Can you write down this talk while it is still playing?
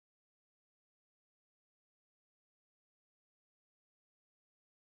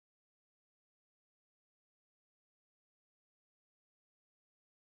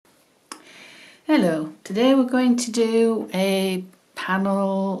Hello, today we're going to do a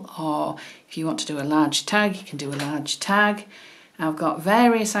panel, or if you want to do a large tag you can do a large tag. I've got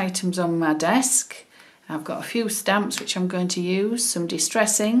various items on my desk. I've got a few stamps which I'm going to use, some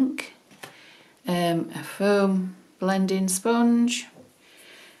distress ink, a foam blending sponge,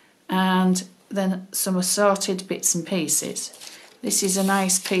 and then some assorted bits and pieces. This is a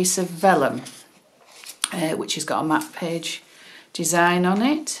nice piece of vellum which has got a map page design on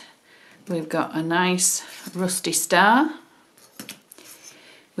it. We've got a nice rusty star.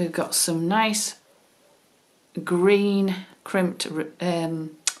 We've got some nice green crimped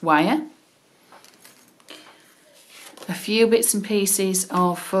wire. A few bits and pieces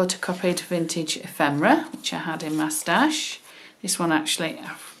of photocopied vintage ephemera, which I had in my stash. This one actually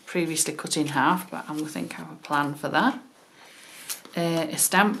I've previously cut in half, but I think I have a plan for that. A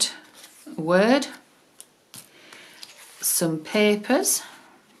stamped word. Some papers.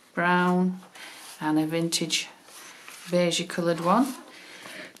 Brown and a vintage beige coloured one.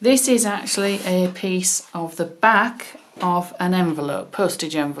 This is actually a piece of the back of an envelope,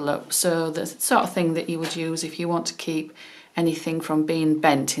 postage envelope, so the sort of thing that you would use if you want to keep anything from being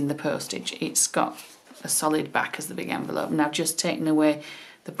bent in the postage. It's got a solid back as the big envelope, and I've just taken away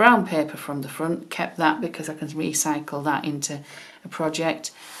the brown paper from the front, kept that because I can recycle that into a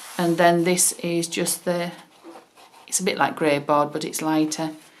project. And then this is just it's a bit like grey board, but it's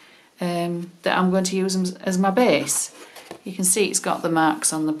lighter. That I'm going to use as my base. You can see it's got the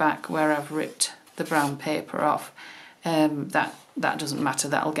marks on the back where I've ripped the brown paper off. That doesn't matter,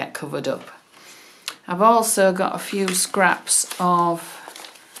 that'll get covered up. I've also got a few scraps of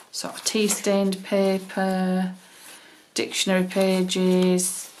sort of tea stained paper, dictionary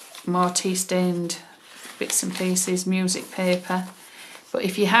pages, more tea stained bits and pieces, music paper. But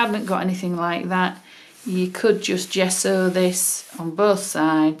if you hadn't got anything like that, you could just gesso this on both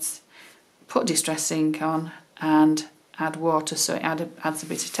sides, put distress ink on and add water so it adds a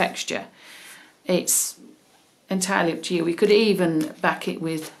bit of texture. It's entirely up to you. We could even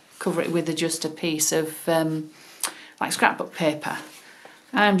cover it with just a piece of like scrapbook paper.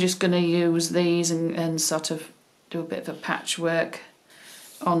 I'm just going to use these and sort of do a bit of a patchwork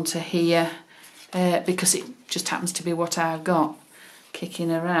onto here because it just happens to be what I've got kicking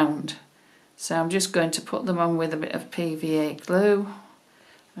around. So I'm just going to put them on with a bit of PVA glue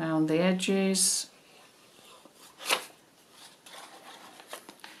around the edges, a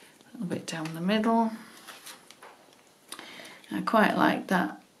little bit down the middle. I quite like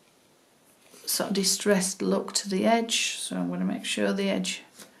that sort of distressed look to the edge, so I'm going to make sure the edge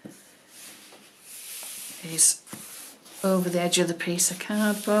is over the edge of the piece of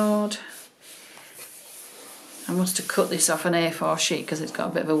cardboard. I must have cut this off an A4 sheet because it's got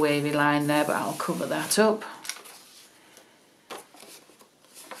a bit of a wavy line there, but I'll cover that up.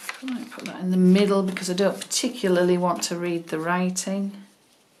 I might put that in the middle because I don't particularly want to read the writing.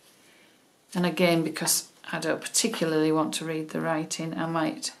 And again, because I don't particularly want to read the writing, I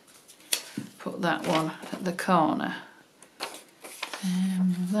might put that one at the corner.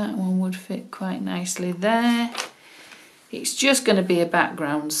 That one would fit quite nicely there. It's just going to be a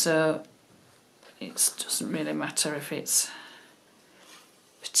background, so it doesn't really matter if it's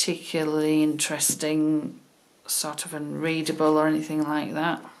particularly interesting, sort of unreadable or anything like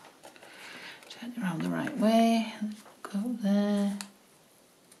that. Turn it around the right way, go there.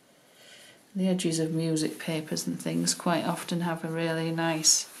 The edges of music papers and things quite often have a really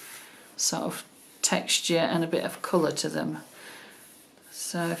nice sort of texture and a bit of colour to them.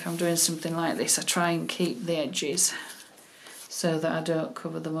 So if I'm doing something like this, I try and keep the edges so that I don't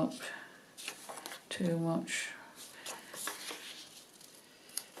cover them up too much.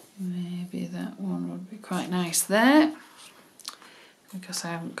 Maybe that one would be quite nice there. Because I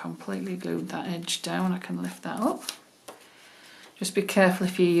haven't completely glued that edge down, I can lift that up. Just be careful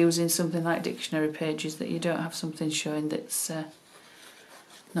if you're using something like dictionary pages that you don't have something showing that's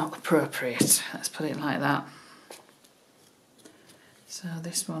not appropriate. Let's put it like that. So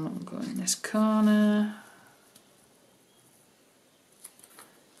this one will go in this corner.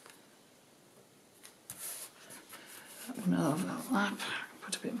 That one will overlap.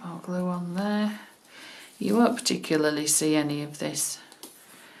 Put a bit more glue on there. You won't particularly see any of this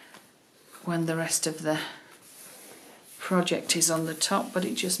when the rest of the project is on the top, but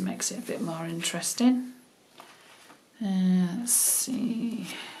it just makes it a bit more interesting. Let's see.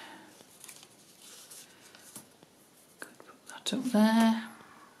 Could put that up there.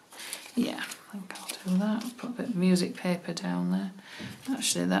 Yeah, I think I'll do that. Put a bit of music paper down there.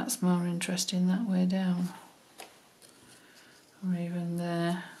 Actually, that's more interesting that way down. Or even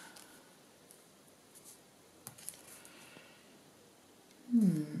there.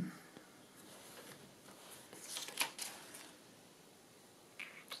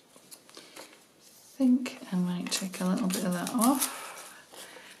 think I might take a little bit of that off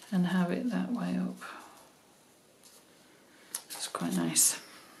and have it that way up. It's quite nice.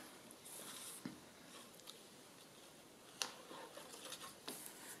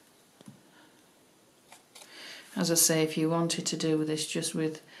 As I say, if you wanted to do this just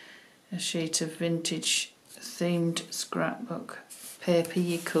with a sheet of vintage themed scrapbook paper,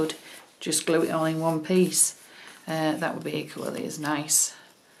 you could just glue it all in one piece. That would be equally as nice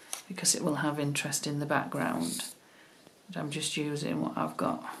because it will have interest in the background. But I'm just using what I've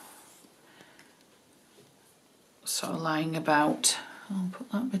got sort of lying about. I'll put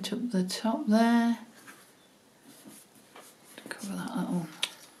that bit up the top there to cover that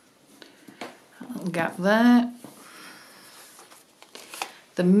little gap there.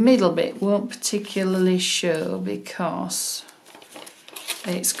 The middle bit won't particularly show because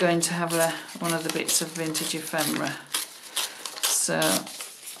it's going to have one of the bits of vintage ephemera, so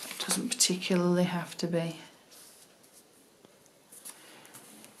it doesn't particularly have to be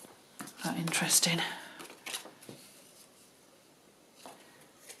that interesting.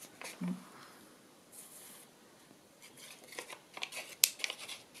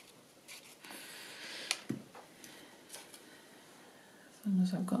 As long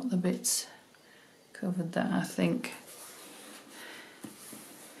as I've got the bits covered that I think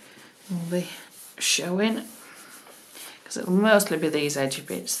will be showing, because it'll mostly be these edgy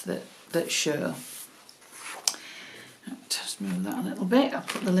bits that show. Just move that a little bit. I'll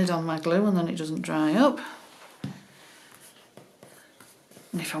put the lid on my glue and then it doesn't dry up.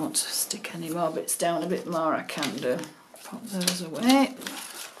 And if I want to stick any more bits down a bit more, I can do. Pop those away.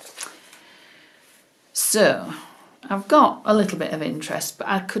 So I've got a little bit of interest, but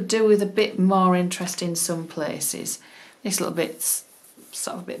I could do with a bit more interest in some places. This little bit's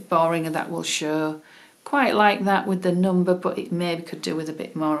sort of a bit boring and that will show. Quite like that with the number, but it maybe could do with a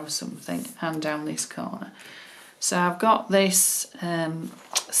bit more of something. And down this corner. So I've got this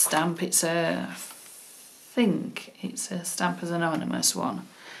stamp. It's I think it's a Stampers Anonymous one,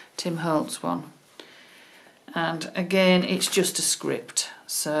 Tim Holtz one. And again, it's just a script.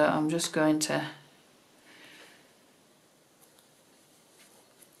 So I'm just going to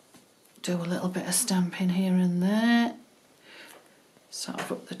do a little bit of stamping here and there. Sort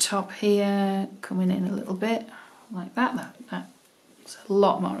of up the top here, coming in a little bit like that. That's a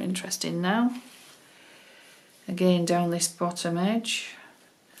lot more interesting now. Again, down this bottom edge.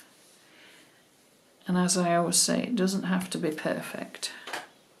 And as I always say, it doesn't have to be perfect.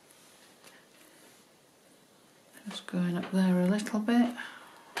 Just going up there a little bit.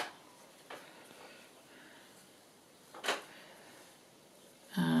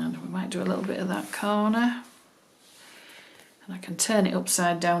 And we might do a little bit of that corner. And I can turn it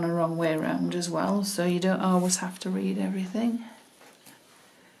upside down and wrong way around as well, so you don't always have to read everything.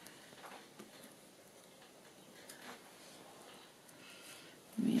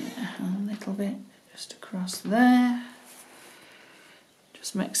 Yeah, a little bit just across there.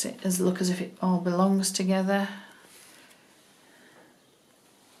 Just makes it look as if it all belongs together.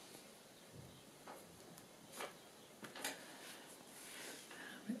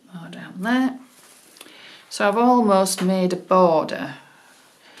 A bit more down there. So I've almost made a border,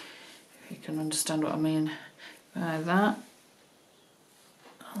 if you can understand what I mean by that.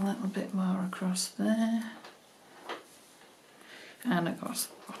 A little bit more across there and across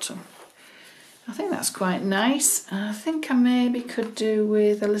the bottom. I think that's quite nice. I think I maybe could do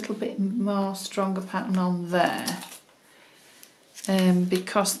with a little bit more stronger pattern on there,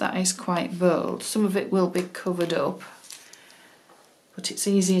 because that is quite bold. Some of it will be covered up, but it's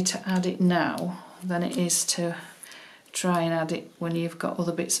easier to add it now than it is to try and add it when you've got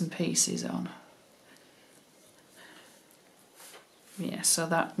other bits and pieces on. Yeah, so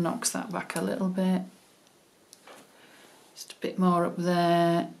that knocks that back a little bit. Just a bit more up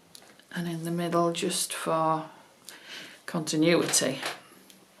there and in the middle just for continuity.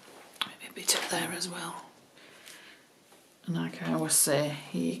 Maybe a bit up there as well. And like I always say,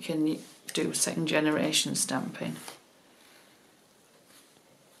 you can do second generation stamping.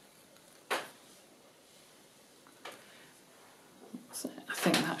 I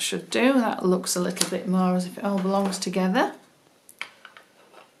think that should do. That looks a little bit more as if it all belongs together.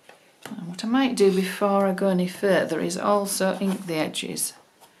 And what I might do before I go any further is also ink the edges.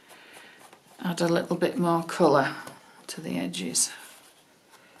 Add a little bit more colour to the edges.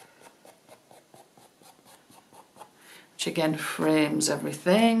 Which again frames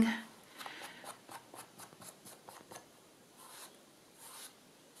everything.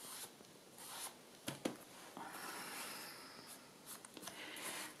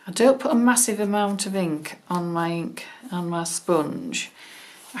 I don't put a massive amount of ink on my sponge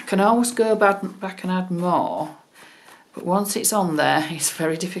I can always go back and add more, but once it's on there it's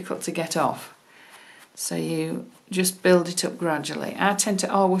very difficult to get off. So you just build it up gradually. I tend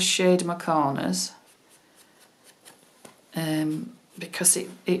to always shade my corners because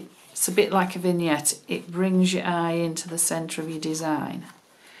it's a bit like a vignette. It brings your eye into the centre of your design.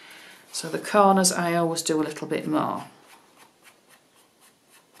 So the corners I always do a little bit more.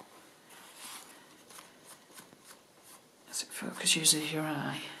 As it focus uses your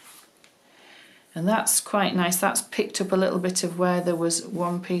eye. And that's quite nice. That's picked up a little bit of where there was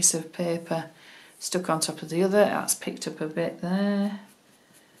one piece of paper stuck on top of the other. That's picked up a bit there.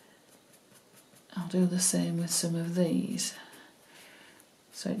 I'll do the same with some of these.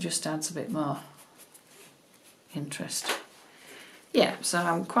 So it just adds a bit more interest. Yeah, so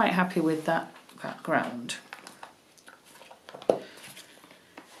I'm quite happy with that background.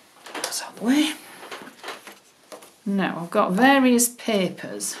 That's out the way. Now I've got various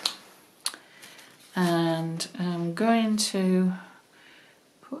papers and I'm going to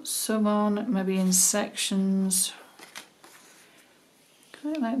put some on maybe in sections,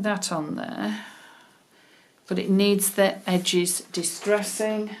 kind of like that on there, but it needs the edges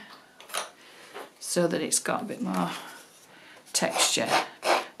distressing so that it's got a bit more texture.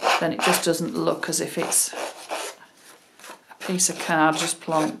 Then it just doesn't look as if it's a piece of card just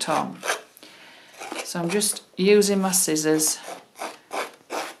plonked on. So I'm just using my scissors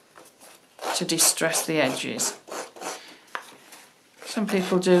to distress the edges. Some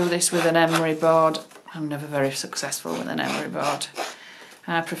people do this with an emery board. I'm never very successful with an emery board.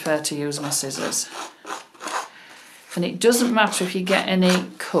 I prefer to use my scissors. And it doesn't matter if you get any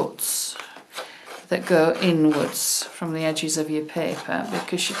cuts that go inwards from the edges of your paper,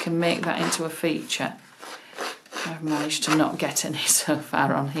 because you can make that into a feature. I've managed to not get any so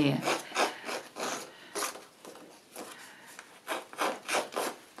far on here.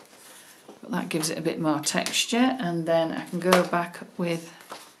 But that gives it a bit more texture, and then I can go back with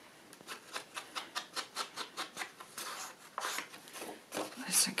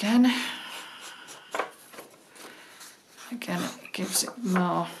this again. Again, it gives it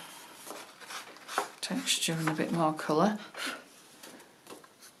more texture and a bit more colour.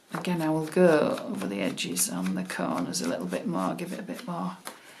 Again, I will go over the edges on the corners a little bit more, give it a bit more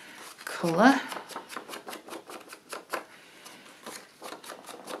colour.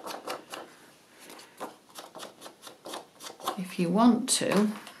 If you want to,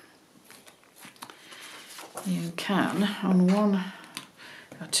 you can, on one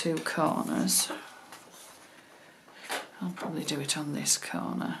or two corners, I'll probably do it on this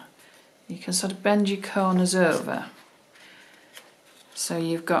corner, you can sort of bend your corners over so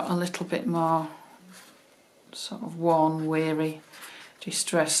you've got a little bit more sort of worn, weary,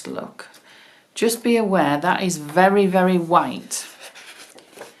 distressed look. Just be aware that is very, very white.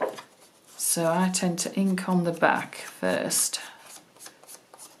 So I tend to ink on the back first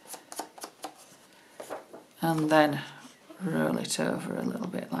and then roll it over a little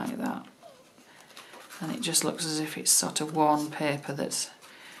bit like that. And it just looks as if it's sort of worn paper that's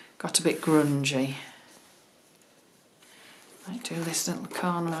got a bit grungy. Might do this little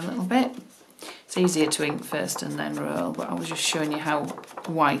corner a little bit. It's easier to ink first and then roll, but I was just showing you how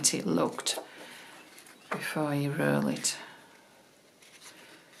white it looked before you roll it.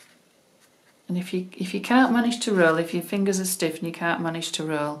 And if you can't manage to roll, if your fingers are stiff and you can't manage to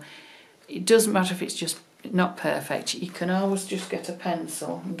roll, it doesn't matter if it's just not perfect. You can always just get a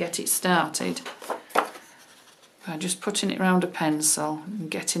pencil and get it started by just putting it around a pencil and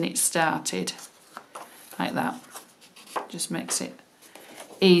getting it started like that. Just makes it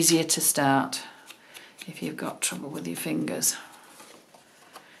easier to start if you've got trouble with your fingers.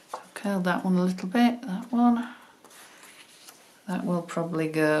 So curl that one a little bit, that one. That will probably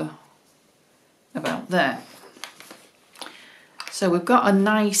go about there. So we've got a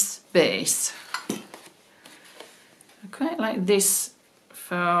nice base. I quite like this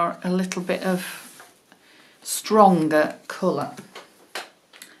for a little bit of stronger colour.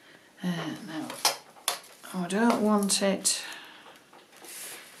 Now, I don't want it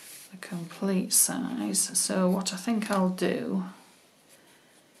the complete size, so what I think I'll do,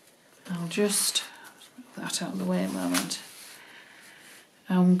 I'll just move that out of the way a moment.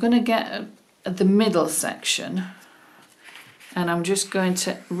 I'm going to get the middle section and I'm just going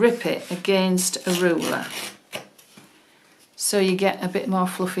to rip it against a ruler so you get a bit more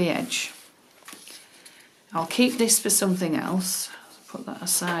fluffy edge. I'll keep this for something else, put that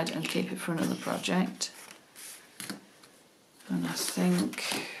aside and keep it for another project. And I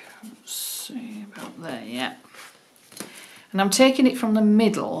think, let's see, about there, yeah. And I'm taking it from the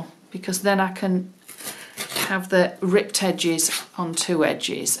middle because then I can have the ripped edges on two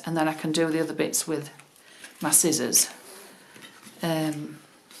edges, and then I can do the other bits with my scissors. You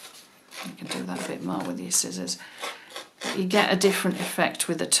can do that a bit more with your scissors. But you get a different effect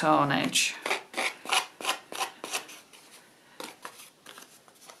with the torn edge.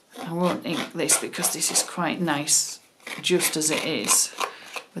 I won't ink this because this is quite nice just as it is,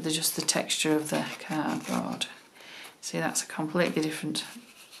 with just the texture of the cardboard. See, that's a completely different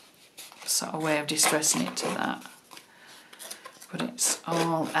sort of way of distressing it to that. But it's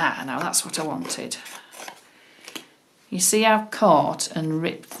all... now that's what I wanted. You see I've caught and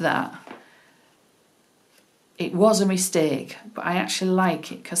ripped that. It was a mistake, but I actually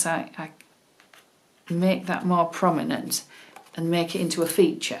like it because I make that more prominent and make it into a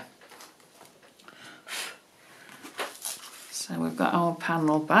feature. So we've got our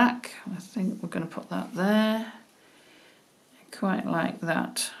panel back. I think we're going to put that there. I quite like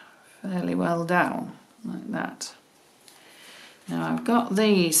that, fairly well down, like that. Now I've got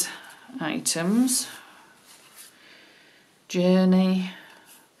these items. Journey.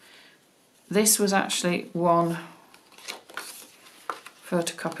 This was actually one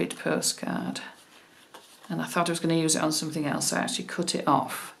photocopied postcard, and I thought I was going to use it on something else, so I actually cut it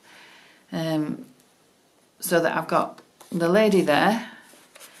off. So that I've got the lady there,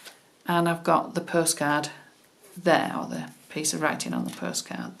 and I've got the postcard there, or the piece of writing on the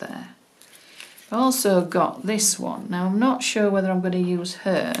postcard there. I've also got this one. Now I'm not sure whether I'm going to use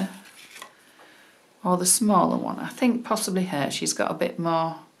her or the smaller one. I think possibly her. She's got a bit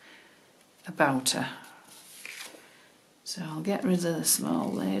more about her. So I'll get rid of the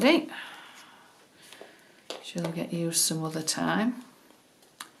small lady. She'll get used some other time.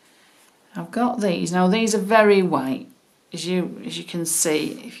 I've got these. Now these are very white. As you can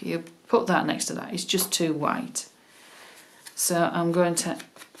see, if you put that next to that, it's just too white. So I'm going to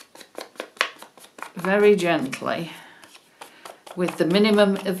very gently, with the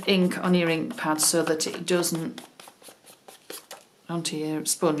minimum of ink on your ink pad so that it doesn't, onto your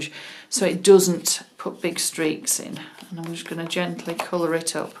sponge, so it doesn't put big streaks in. And I'm just going to gently colour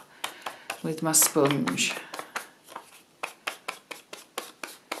it up with my sponge.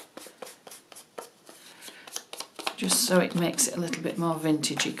 Just so it makes it a little bit more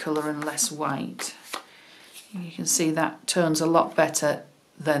vintagey colour and less white. You can see that tones a lot better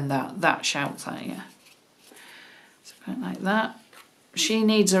than that shouts at you. So like that. She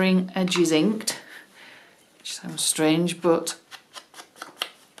needs her edges inked, which sounds strange, but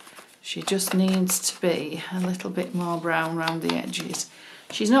she just needs to be a little bit more brown around the edges.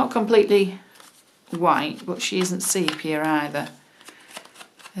 She's not completely white, but she isn't sepia either.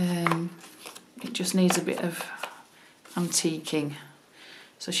 It just needs a bit of antiquing,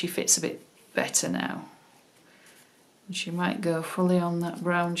 so she fits a bit better now. And she might go fully on that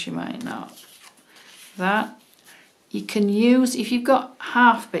brown, she might not. That you can use if you've got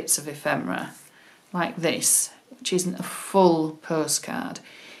half bits of ephemera like this, which isn't a full postcard.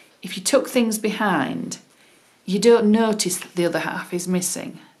 If you tuck things behind, you don't notice that the other half is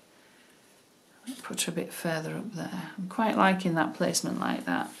missing. Put her a bit further up there. I'm quite liking that placement like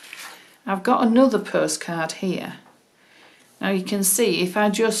that. I've got another postcard here. Now you can see if I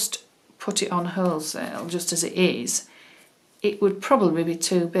just put it on wholesale, just as it is, it would probably be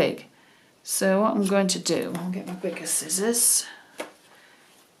too big. So what I'm going to do, I'll get my bigger scissors.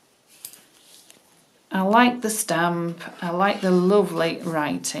 I like the stamp, I like the lovely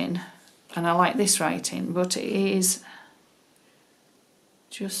writing, and I like this writing, but it is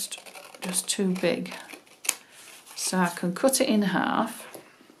just too big. So I can cut it in half.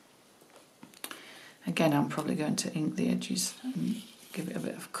 Again, I'm probably going to ink the edges and give it a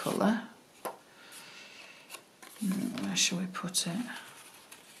bit of colour. Where shall we put it?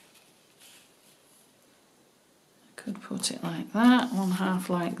 I could put it like that, one half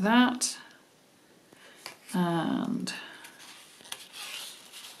like that, and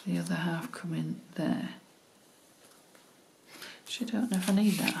the other half come in there. Actually, I don't know if I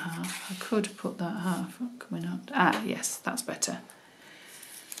need that half. I could put that half coming on. Yes, that's better.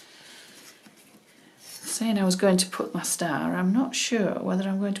 Saying I was going to put my star, I'm not sure whether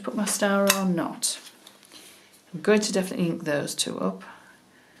I'm going to put my star or not. I'm going to definitely ink those two up,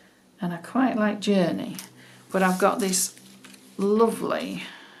 and I quite like Journey, but I've got this lovely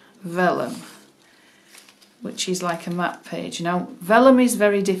vellum, which is like a map page. Now vellum is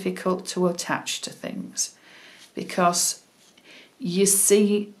very difficult to attach to things because you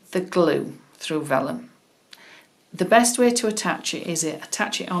see the glue through vellum. The best way to attach it is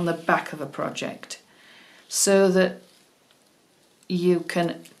attach it on the back of a project, so that you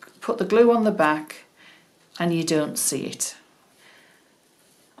can put the glue on the back and you don't see it.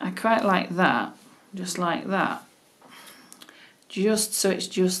 I quite like that just like that, just so it's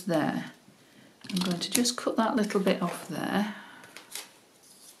just there. I'm going to just cut that little bit off there,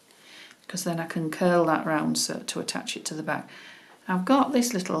 because then I can curl that round so to attach it to the back. I've got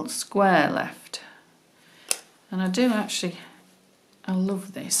this little square left, and I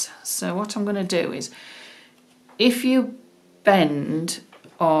love this. So what I'm going to do is, if you bend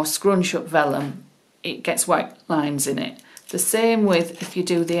or scrunch up vellum, it gets white lines in it. The same with if you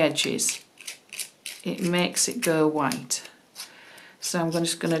do the edges, it makes it go white. So I'm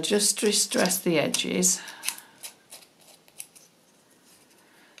just going to distress the edges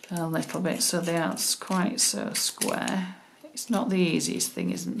a little bit so they aren't quite so square. It's not the easiest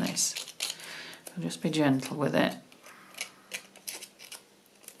thing, isn't this? I'll just be gentle with it.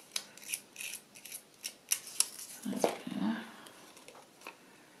 Okay.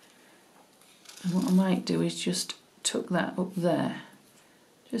 And what I might do is just tuck that up there,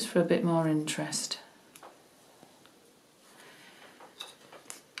 just for a bit more interest.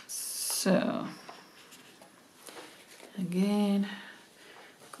 So, again,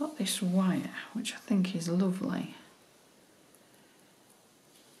 I've got this wire, which I think is lovely.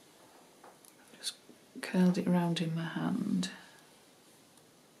 Just curled it round in my hand.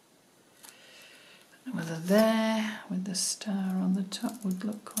 Whether there, with the star on the top, would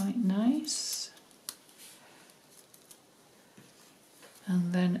look quite nice.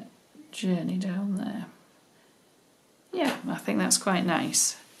 And then journey down there. Yeah, I think that's quite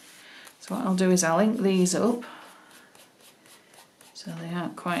nice. So what I'll do is I'll ink these up so they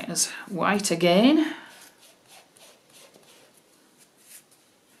aren't quite as white again.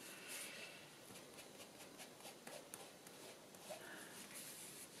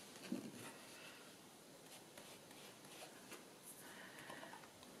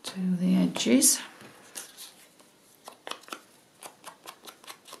 To the edges.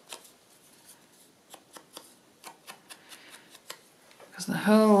 Because the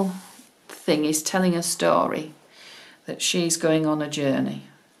whole thing is telling a story that she's going on a journey.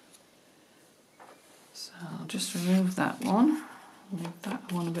 So I'll just remove that one. Give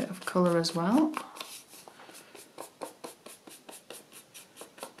that one a bit of colour as well.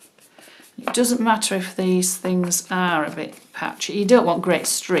 It doesn't matter if these things are a bit patchy. You don't want great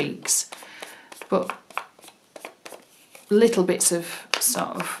streaks, but little bits of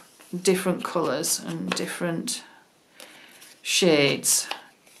sort of different colours and different shades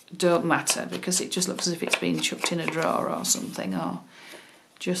don't matter, because it just looks as if it's been chucked in a drawer or something, or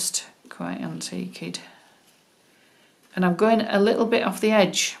just quite antiqued. And I'm going a little bit off the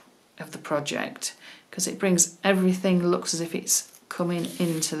edge of the project because it brings everything, looks as if it's coming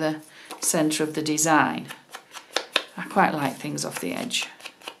into the centre of the design. I quite like things off the edge.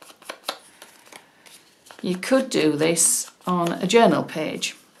 You could do this on a journal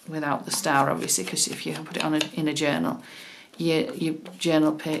page without the star, obviously, because if you put it on in a journal, your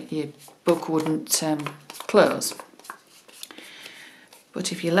journal page, your book wouldn't close.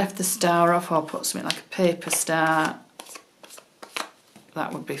 But if you left the star off or put something like a paper star,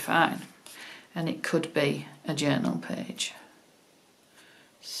 that would be fine. And it could be a journal page.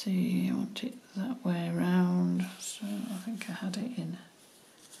 See, I want it that way around, so I think I had it in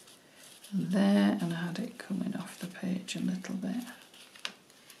there and I had it coming off the page a little bit.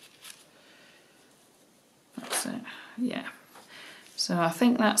 That's it, yeah. So I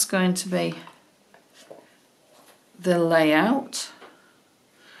think that's going to be the layout.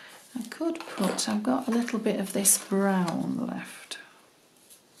 I could put, I've got a little bit of this brown left.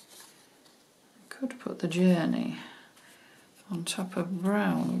 I could put the journey on top of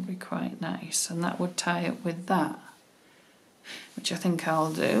brown, would be quite nice, and that would tie up with that, which I think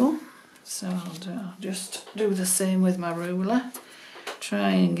I'll do. So I'll just do the same with my ruler,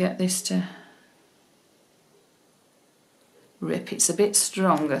 try and get this to rip. It's a bit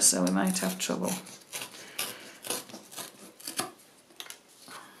stronger, so we might have trouble.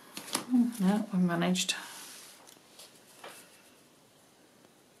 No, we managed.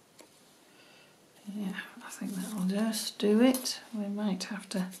 Yeah, I think that'll just do it. We might have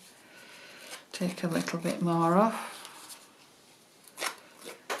to take a little bit more off.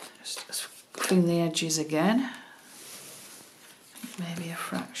 Just clean the edges again. Maybe a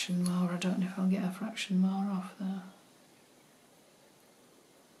fraction more. I don't know if I'll get a fraction more off there.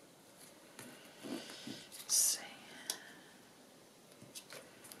 Let's see.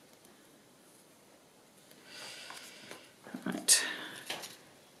 Right.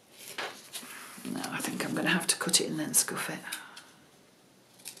 Now I think I'm going to have to cut it and then scuff it.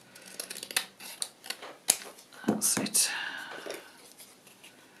 That's it.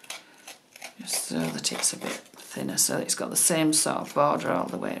 Just so that it's a bit thinner, so it's got the same sort of border all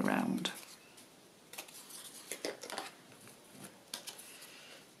the way around.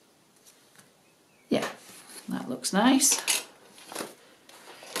 looks nice.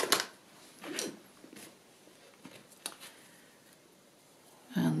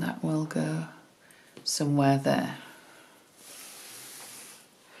 And that will go somewhere there.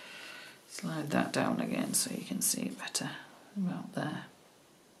 Slide that down again so you can see it better, about there.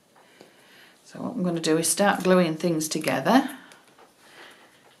 So what I'm going to do is start gluing things together.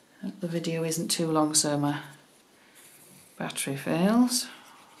 Hope the video isn't too long so my battery fails.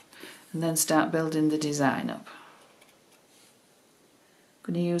 And then start building the design up.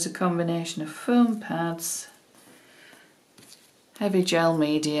 I'm going to use a combination of foam pads, heavy gel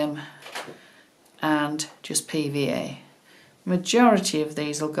medium and just PVA. Majority of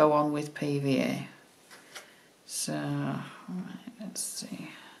these will go on with PVA. So right, let's see.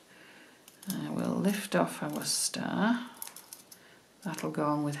 I will lift off our star. That'll go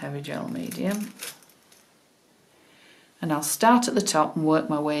on with heavy gel medium. And I'll start at the top and work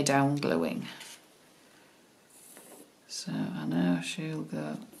my way down gluing. So I know she'll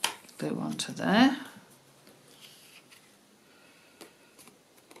go glue onto there.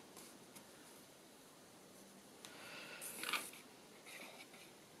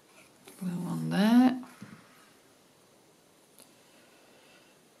 Glue on there.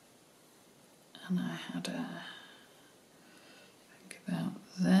 And I had a think about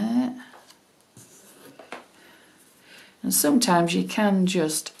there. And sometimes you can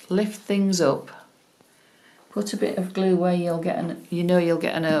just lift things up, put a bit of glue where you'll get you'll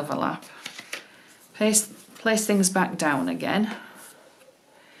get an overlap, place things back down again,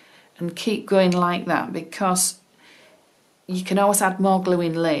 and keep going like that, because you can always add more glue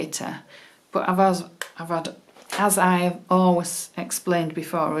in later. But as I've always explained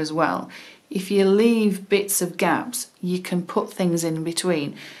before as well, if you leave bits of gaps, you can put things in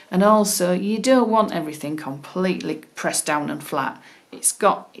between. And also, you don't want everything completely pressed down and flat. It's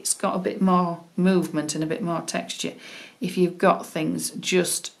got a bit more movement and a bit more texture if you've got things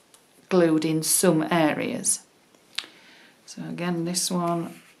just glued in some areas. So again, this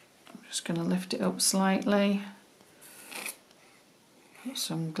one, I'm just going to lift it up slightly. Put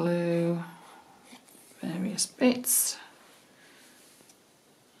some glue, various bits.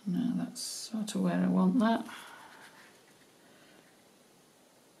 No, that's sort of where I want that.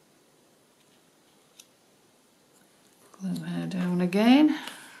 Glue her down again.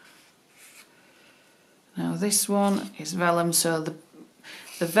 Now this one is vellum, so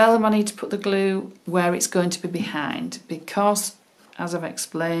the vellum I need to put the glue where it's going to be behind, because, as I've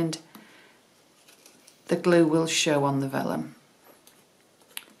explained, the glue will show on the vellum.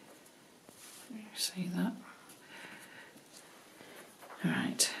 You see that?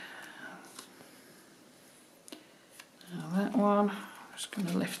 Right, now that one, I'm just going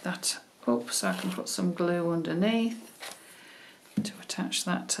to lift that up so I can put some glue underneath to attach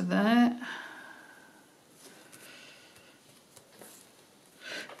that to there.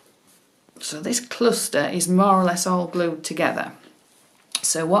 So this cluster is more or less all glued together.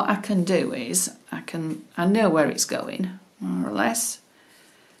 So what I can do is, I know where it's going, more or less.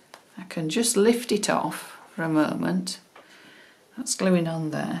 I can just lift it off for a moment. That's gluing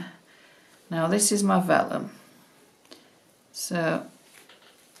on there. Now this is my vellum. So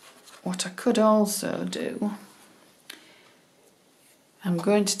what I could also do, I'm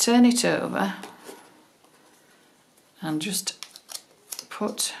going to turn it over and just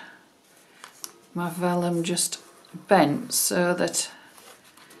put my vellum just bent so that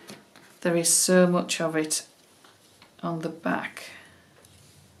there is so much of it on the back.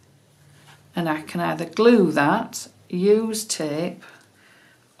 And I can either glue that, use tape,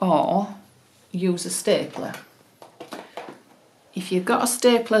 or use a stapler. If you've got a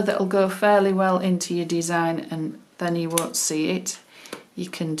stapler that'll go fairly well into your design and then you won't see it, you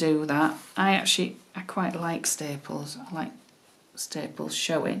can do that. I quite like staples. I like staples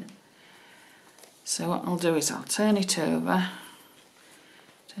showing. So what I'll do is I'll turn it over,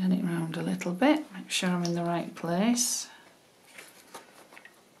 turn it around a little bit, make sure I'm in the right place.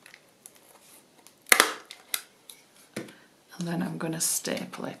 And then I'm going to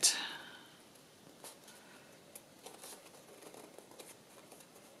staple it.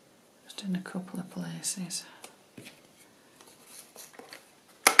 Just in a couple of places.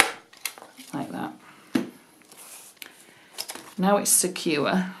 Like that. Now it's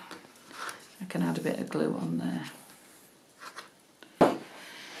secure. I can add a bit of glue on there.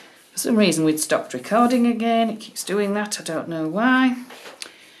 For some reason we'd stopped recording again. It keeps doing that, I don't know why.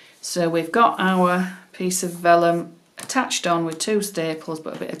 So we've got our piece of vellum attached on with two staples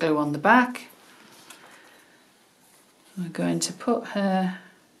but a bit of glue on the back. We're going to put her,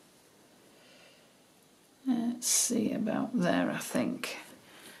 let's see, about there I think.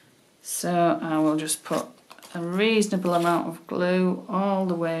 So I will just put a reasonable amount of glue all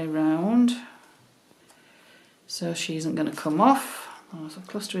the way around, so she isn't going to come off, or the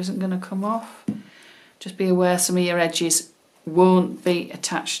cluster isn't going to come off. Just be aware some of your edges won't be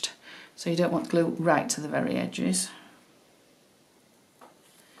attached, so you don't want glue right to the very edges.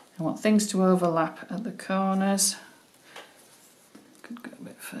 I want things to overlap at the corners. Could go a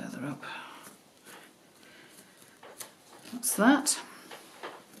bit further up. That's that.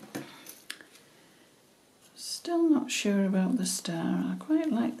 Still not sure about the star. I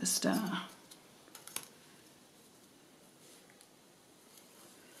quite like the star.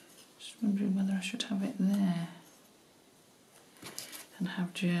 Just wondering whether I should have it there and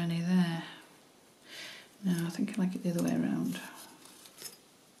have Journey there. No, I think I like it the other way around.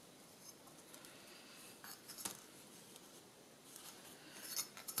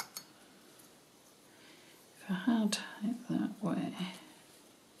 If I had it that way,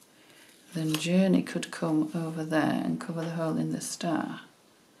 then Journey could come over there and cover the hole in the star.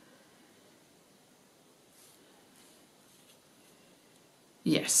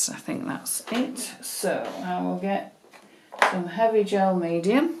 Yes, I think that's it. So I will get some heavy gel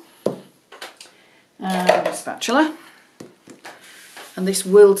medium and a spatula, and this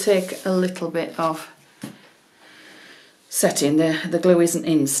will take a little bit of setting. The glue isn't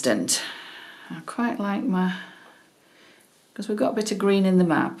instant. I quite like my, because we've got a bit of green in the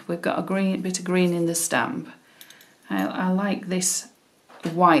map, we've got a bit of green in the stamp. I like this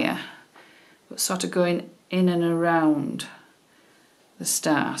wire, but sort of going in and around the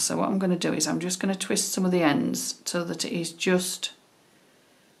star. So what I'm going to do is I'm just going to twist some of the ends so that it is just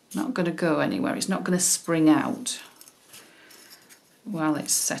not going to go anywhere. It's not going to spring out while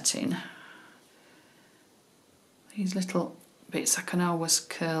it's setting. These little bits I can always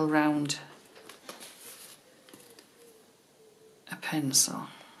curl round a pencil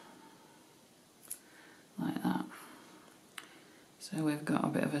like that. So we've got a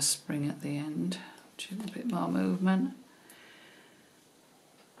bit of a spring at the end, which is a bit more movement.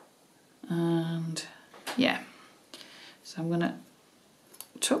 And yeah, so I'm going to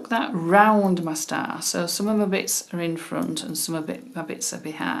tuck that round my star, so some of my bits are in front and some of my bits are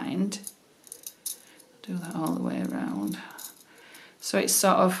behind. Do that all the way around, so it's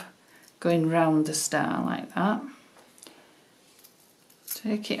sort of going round the star like that.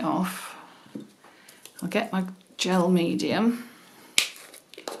 Take it off. I'll get my gel medium,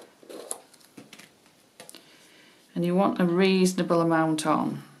 and you want a reasonable amount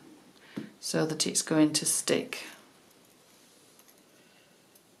on so that it's going to stick.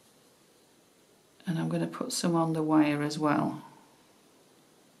 And I'm going to put some on the wire as well,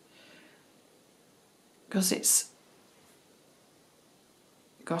 because it's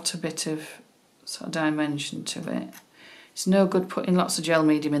got a bit of sort of dimension to it. It's no good putting lots of gel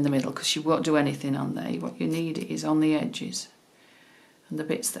medium in the middle because you won't do anything on there. What you need is on the edges and the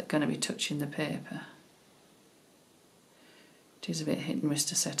bits that are going to be touching the paper. It is a bit hit and miss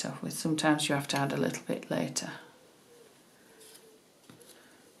to set off with. Sometimes you have to add a little bit later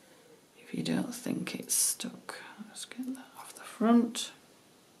if you don't think it's stuck. Let's get that off the front.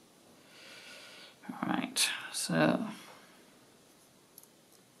 Right, so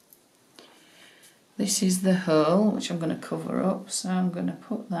this is the hole which I'm going to cover up, so I'm going to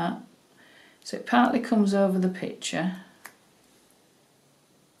put that so it partly comes over the picture.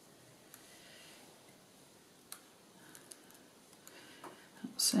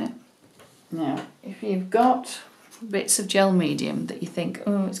 That's it. Now, if you've got bits of gel medium that you think,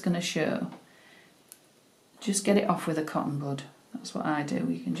 oh, it's going to show, just get it off with a cotton bud. That's what I do.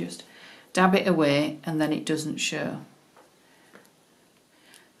 You can just dab it away and then it doesn't show.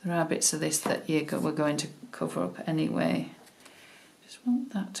 There are bits of this that we're going to cover up anyway. Just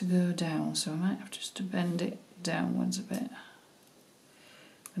want that to go down, so I might have just to bend it downwards a bit.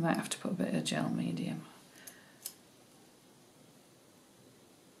 We might have to put a bit of gel medium.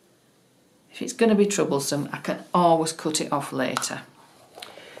 If it's going to be troublesome, I can always cut it off later.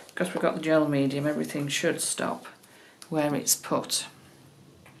 Because we've got the gel medium, everything should stop where it's put.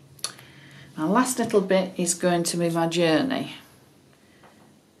 My last little bit is going to be my Journey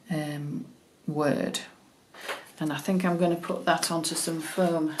word, and I think I'm going to put that onto some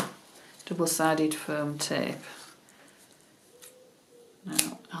foam, double-sided foam tape.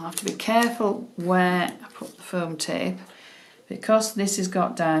 Now I'll have to be careful where I put the foam tape, because this has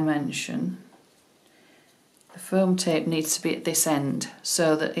got dimension. The foam tape needs to be at this end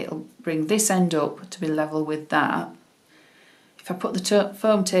so that it'll bring this end up to be level with that. If I put the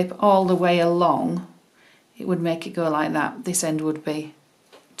foam tape all the way along, it would make it go like that. This end would be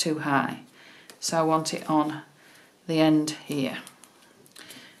too high, so I want it on the end here.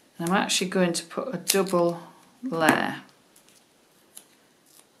 And I'm actually going to put a double layer,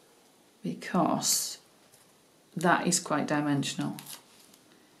 because that is quite dimensional.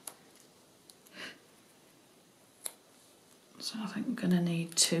 So I think we're going to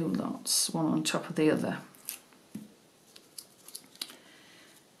need 2 lots, one on top of the other.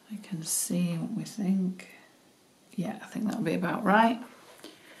 I can see what we think. Yeah, I think that'll be about right.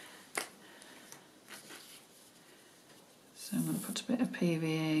 So I'm going to put a bit of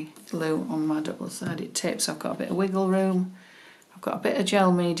PVA glue on my double-sided tape so I've got a bit of wiggle room. I've got a bit of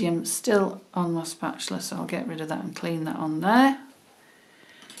gel medium still on my spatula, so I'll get rid of that and clean that on there,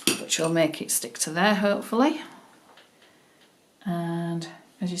 which will make it stick to there hopefully. And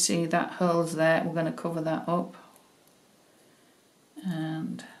as you see, that hole's there, we're going to cover that up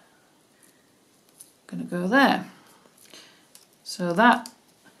and I'm going to go there. So that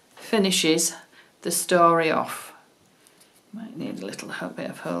finishes the story off. Might need a little bit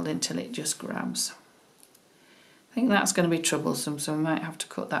of holding till it just grabs. I think that's going to be troublesome, so we might have to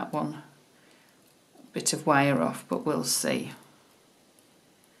cut that one bit of wire off, but we'll see.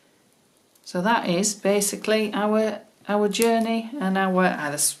 So that is basically our journey, and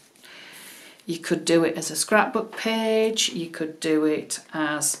you could do it as a scrapbook page, you could do it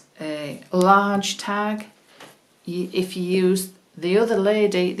as a large tag. If you use the other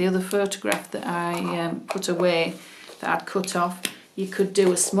lady, the other photograph that I put away that I'd cut off, you could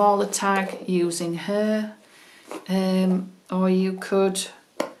do a smaller tag using her, or you could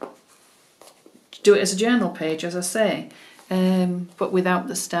do it as a journal page, as I say, but without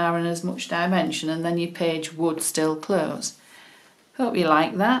the star and as much dimension, and then your page would still close. Hope you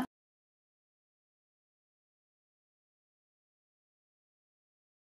like that.